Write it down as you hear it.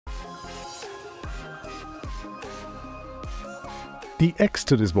The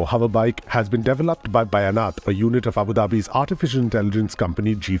Xturismo Hover Bike has been developed by Bayanat, a unit of Abu Dhabi's artificial intelligence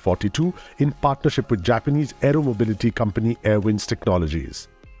company G42, in partnership with Japanese aeromobility company AERWINS Technologies.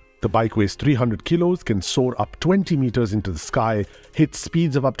 The bike weighs 300 kilos, can soar up 20 meters into the sky, hit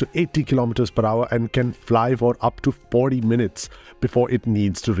speeds of up to 80 kilometers per hour, and can fly for up to 40 minutes before it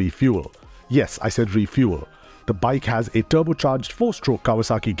needs to refuel. Yes, I said refuel. The bike has a turbocharged 4-stroke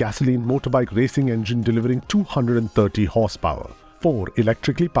Kawasaki gasoline motorbike racing engine delivering 230 horsepower. 4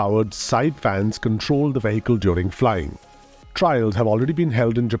 electrically powered side fans control the vehicle during flying. Trials have already been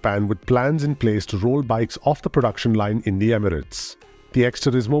held in Japan with plans in place to roll bikes off the production line in the Emirates. The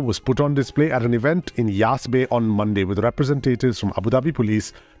Xturismo was put on display at an event in Yas Bay on Monday with representatives from Abu Dhabi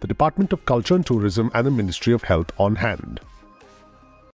Police, the Department of Culture and Tourism and the Ministry of Health on hand.